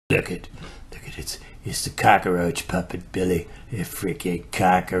Look at it's the cockroach puppet Billy. The freaking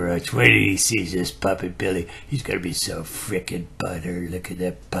cockroach. Where did he see this puppet Billy? He's gonna be so freaking butter. Look at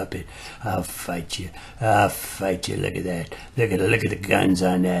that puppet. I'll fight you. I'll fight you. Look at that. Look at the guns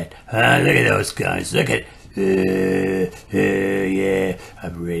on that. Look at those guns. Look at yeah,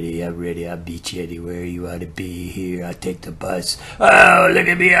 I'm ready. I'll beat you anywhere you want to be. Here, I'll take the bus. Oh, look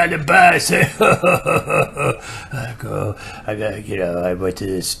at me on the bus. I went to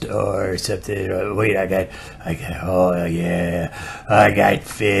the store or something. Wait, oh yeah, I got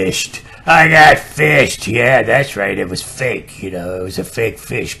fished. Yeah, that's right. It was fake. It was a fake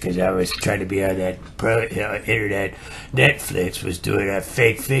fish because I was trying to be on that internet. Netflix was doing a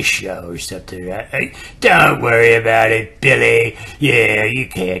fake fish show or something. Don't worry about it, Billy. Yeah, you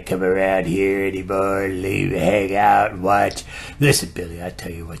can't come around here anymore. Hang out and watch. Listen, Billy, I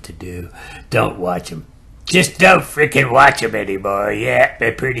tell you what to do. Don't watch them. Just don't freaking watch them anymore. Yeah,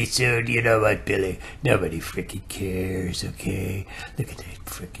 but pretty soon, you know what, Billy? Nobody freaking cares, okay? Look at that.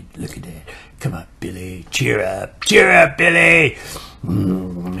 Come on, Billy. Cheer up, Billy.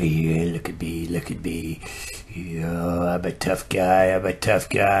 Yeah, look at me. Yeah, I'm a tough guy,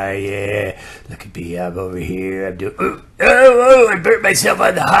 yeah. Look at me, I'm over here, I'm doing... Oh, I burnt myself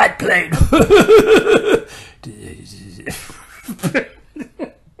on the hot plate.